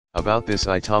About this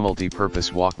IT multi-purpose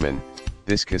Walkman,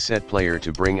 this cassette player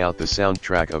to bring out the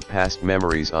soundtrack of past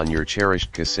memories on your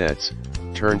cherished cassettes.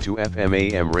 Turn to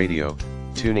FM/AM radio,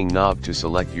 tuning knob to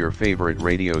select your favorite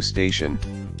radio station,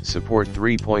 support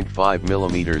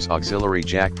 3.5mm auxiliary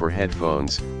jack for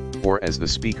headphones, or as the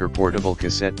speaker portable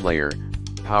cassette player,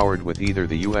 powered with either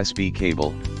the USB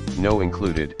cable, no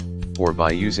included, or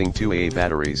by using 2AA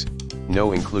batteries,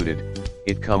 no included.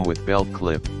 It come with belt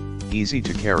clip, easy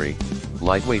to carry,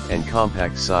 lightweight and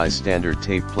compact size. Standard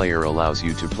tape player allows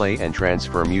you to play and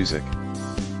transfer music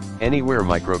anywhere.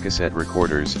 Microcassette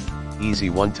recorders, easy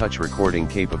one-touch recording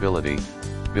capability,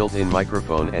 built-in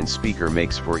microphone and speaker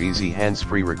makes for easy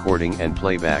hands-free recording and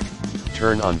playback.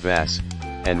 Turn on bass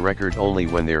and record only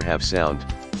when there have sound,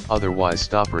 otherwise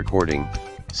stop recording.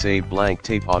 Save blank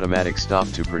tape. Automatic stop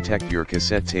to protect your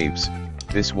cassette tapes.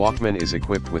 This Walkman is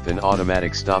equipped with an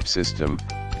automatic stop system.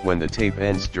 When the tape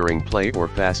ends during play or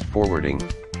fast forwarding,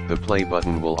 the play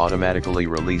button will automatically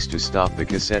release to stop the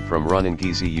cassette from running.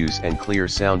 Easy use and clear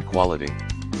sound quality.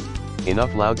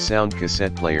 Enough loud sound.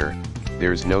 Cassette player,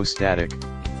 there's no static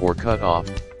or cut off,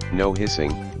 no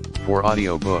hissing. For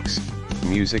audio books,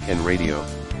 music and radio,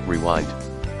 rewind,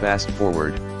 fast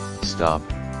forward, stop,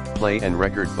 play and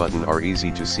record button are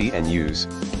easy to see and use.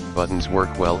 Buttons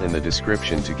work well. In the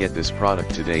description to get this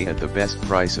product today at the best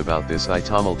price. About this IT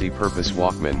multi-purpose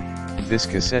Walkman, this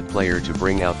cassette player to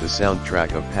bring out the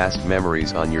soundtrack of past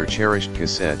memories on your cherished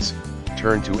cassettes.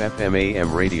 Turn to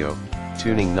FM/AM radio,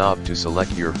 tuning knob to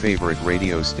select your favorite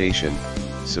radio station,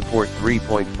 support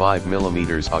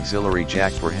 3.5mm auxiliary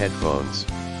jack for headphones,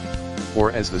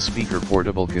 or as the speaker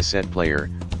portable cassette player,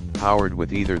 powered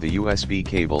with either the USB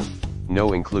cable,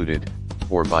 no included,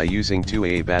 or by using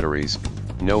 2AA batteries,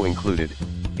 no included.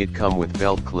 It come with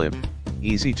belt clip,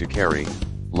 easy to carry,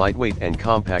 lightweight and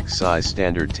compact size.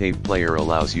 Standard tape player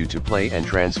allows you to play and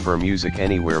transfer music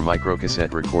anywhere.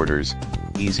 Microcassette recorders,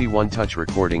 easy one-touch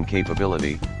recording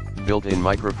capability, built-in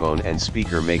microphone and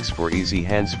speaker makes for easy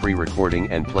hands-free recording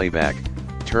and playback.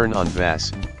 Turn on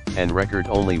bass and record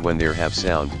only when there have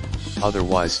sound,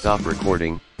 otherwise stop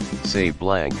recording. Save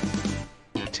blank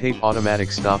tape.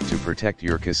 Automatic stop to protect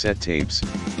your cassette tapes.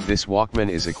 This Walkman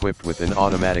is equipped with an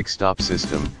automatic stop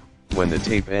system. When the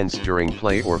tape ends during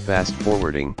play or fast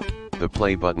forwarding, the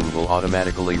play button will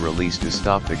automatically release to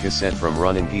stop the cassette from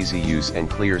running. Easy use and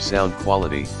clear sound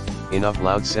quality. Enough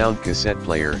loud sound. Cassette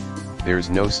player, there's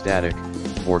no static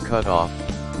or cut off,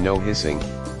 no hissing.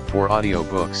 For audio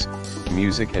books,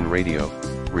 music and radio,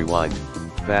 rewind,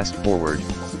 fast forward,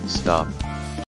 stop,